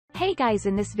Hey guys,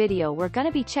 in this video we're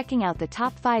gonna be checking out the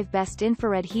top 5 best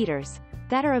infrared heaters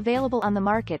that are available on the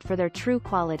market for their true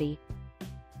quality.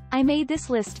 I made this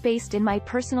list based in my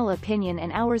personal opinion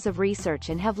and hours of research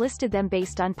and have listed them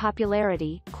based on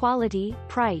popularity, quality,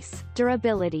 price,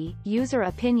 durability, user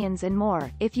opinions and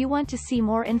more. If you want to see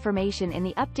more information in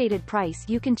the updated price,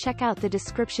 you can check out the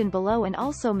description below and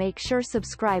also make sure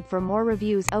subscribe for more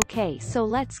reviews. Okay, so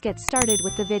let's get started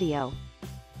with the video.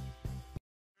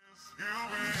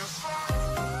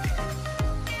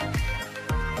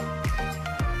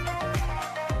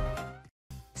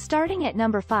 Starting at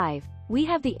number 5, we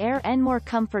have the AirNmore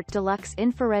Comfort Deluxe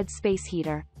Infrared Space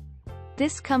Heater.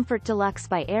 This Comfort Deluxe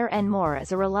by AirNmore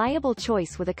is a reliable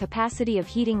choice with a capacity of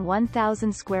heating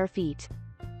 1,000 square feet.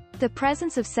 The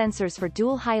presence of sensors for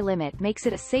dual high limit makes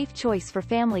it a safe choice for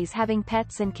families having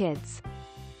pets and kids.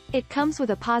 It comes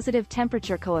with a positive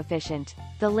temperature coefficient,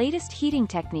 the latest heating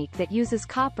technique that uses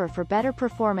copper for better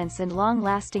performance and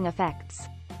long-lasting effects.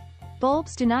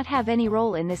 Bulbs do not have any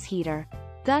role in this heater.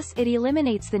 Thus, it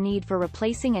eliminates the need for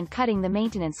replacing and cutting the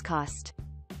maintenance cost.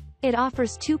 It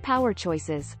offers 2 power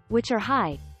choices, which are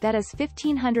high, that is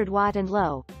 1500 watt, and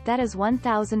low, that is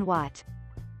 1000 watt.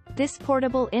 This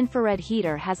portable infrared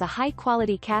heater has a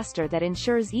high-quality caster that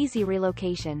ensures easy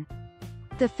relocation.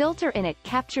 The filter in it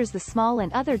captures the small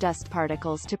and other dust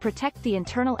particles to protect the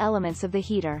internal elements of the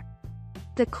heater.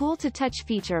 The cool-to-touch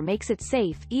feature makes it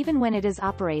safe even when it is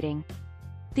operating.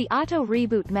 The auto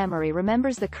reboot memory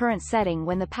remembers the current setting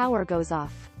when the power goes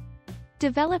off.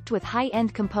 Developed with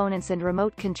high-end components and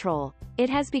remote control, it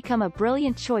has become a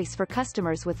brilliant choice for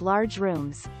customers with large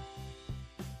rooms.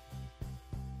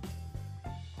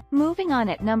 Moving on,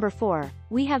 at number 4,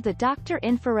 we have the Dr.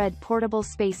 Infrared Portable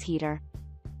Space Heater.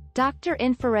 Dr.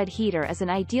 Infrared Heater is an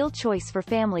ideal choice for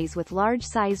families with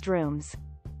large-sized rooms.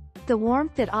 The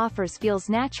warmth it offers feels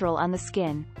natural on the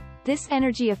skin. This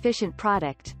energy-efficient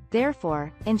product,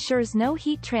 therefore, ensures no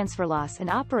heat transfer loss and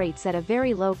operates at a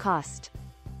very low cost.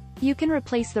 You can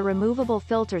replace the removable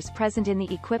filters present in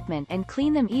the equipment and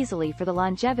clean them easily for the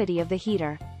longevity of the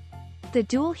heater. The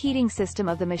dual heating system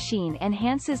of the machine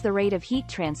enhances the rate of heat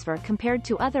transfer compared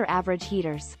to other average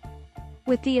heaters.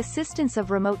 With the assistance of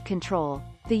remote control,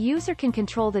 the user can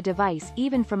control the device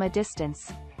even from a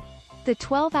distance. The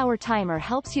 12-hour timer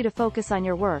helps you to focus on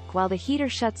your work while the heater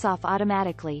shuts off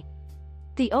automatically.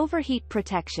 The overheat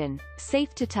protection,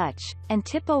 safe to touch, and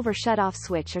tip-over shut-off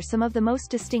switch are some of the most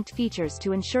distinct features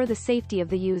to ensure the safety of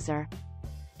the user.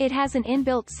 It has an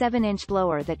inbuilt 7-inch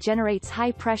blower that generates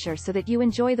high pressure so that you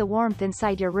enjoy the warmth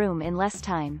inside your room in less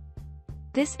time.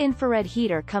 This infrared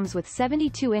heater comes with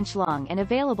 72-inch long and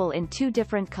available in 2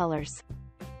 different colors.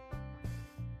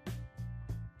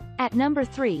 At number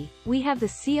 3, we have the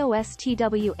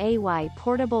COSTWAY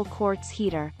Portable Quartz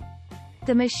Heater.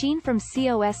 The machine from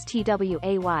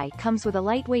COSTWAY comes with a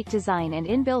lightweight design and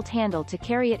inbuilt handle to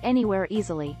carry it anywhere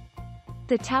easily.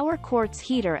 The Tower Quartz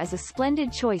heater is a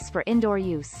splendid choice for indoor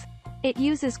use. It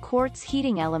uses quartz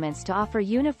heating elements to offer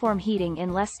uniform heating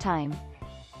in less time.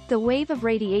 The wave of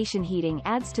radiation heating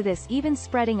adds to this even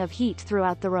spreading of heat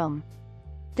throughout the room.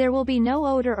 There will be no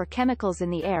odor or chemicals in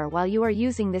the air while you are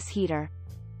using this heater.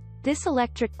 This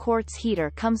electric quartz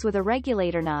heater comes with a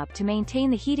regulator knob to maintain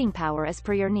the heating power as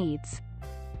per your needs.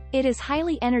 It is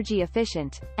highly energy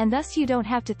efficient, and thus you don't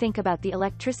have to think about the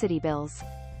electricity bills.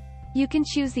 You can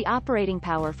choose the operating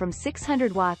power from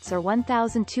 600 watts or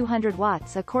 1200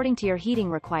 watts according to your heating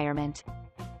requirement.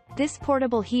 This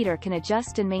portable heater can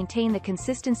adjust and maintain the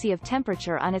consistency of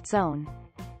temperature on its own.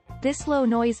 This low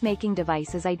noise-making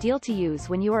device is ideal to use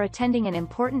when you are attending an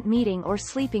important meeting or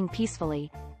sleeping peacefully.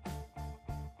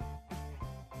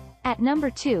 At number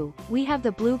 2, we have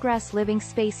the BlueGrass Living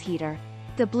Space Heater.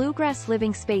 The BlueGrass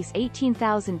Living Space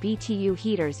 18,000 BTU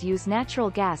heaters use natural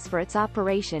gas for its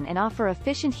operation and offer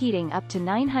efficient heating up to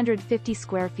 950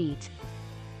 square feet.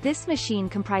 This machine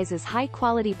comprises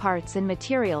high-quality parts and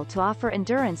material to offer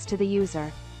endurance to the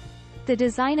user. The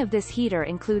design of this heater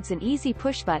includes an easy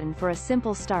push button for a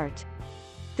simple start.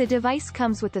 The device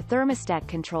comes with the thermostat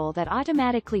control that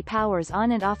automatically powers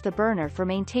on and off the burner for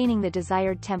maintaining the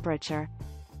desired temperature.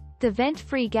 The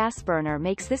vent-free gas burner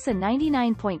makes this a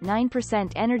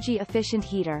 99.9% energy-efficient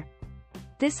heater.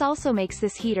 This also makes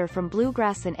this heater from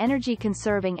BlueGrass an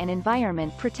energy-conserving and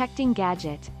environment-protecting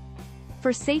gadget.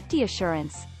 For safety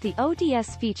assurance, the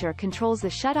ODS feature controls the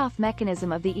shut-off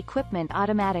mechanism of the equipment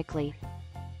automatically.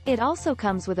 It also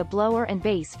comes with a blower and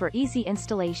base for easy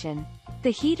installation.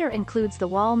 The heater includes the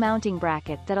wall mounting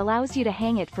bracket that allows you to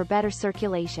hang it for better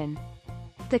circulation.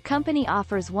 The company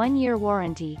offers 1-year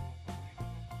warranty.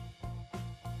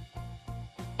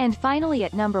 And finally,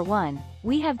 at number 1,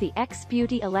 we have the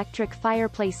Xbeauty electric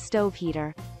fireplace stove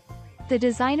heater. The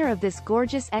designer of this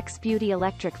gorgeous Xbeauty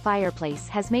electric fireplace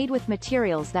has made with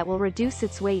materials that will reduce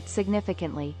its weight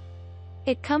significantly.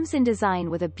 It comes in design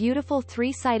with a beautiful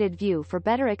three-sided view for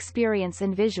better experience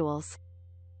and visuals.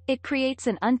 It creates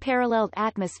an unparalleled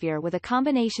atmosphere with a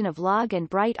combination of log and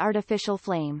bright artificial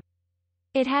flame.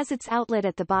 It has its outlet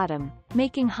at the bottom,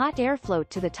 making hot air float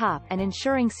to the top and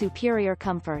ensuring superior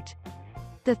comfort.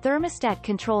 The thermostat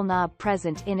control knob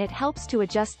present in it helps to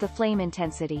adjust the flame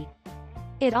intensity.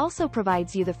 It also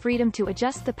provides you the freedom to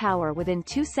adjust the power within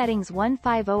two settings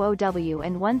 1500W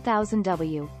and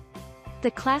 1000W.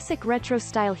 The classic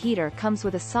retro-style heater comes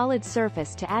with a solid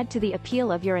surface to add to the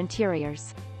appeal of your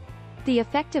interiors. The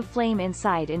effective flame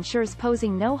inside ensures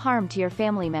posing no harm to your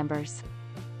family members.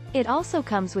 It also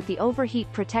comes with the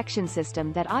overheat protection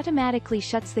system that automatically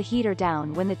shuts the heater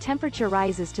down when the temperature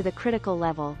rises to the critical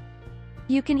level.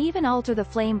 You can even alter the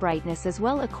flame brightness as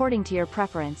well according to your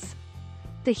preference.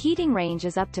 The heating range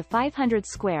is up to 500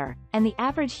 square, and the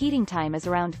average heating time is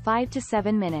around 5 to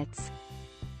 7 minutes.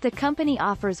 The company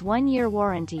offers 1-year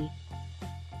warranty.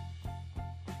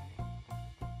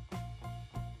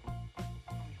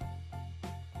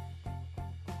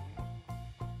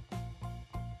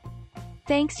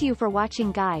 Thanks you for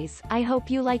watching guys. I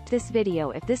hope you liked this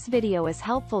video. If this video is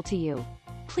helpful to you,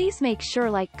 please make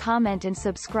sure like, comment and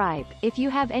subscribe. If you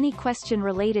have any question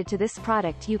related to this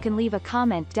product you can leave a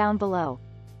comment down below.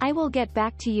 I will get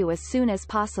back to you as soon as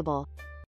possible.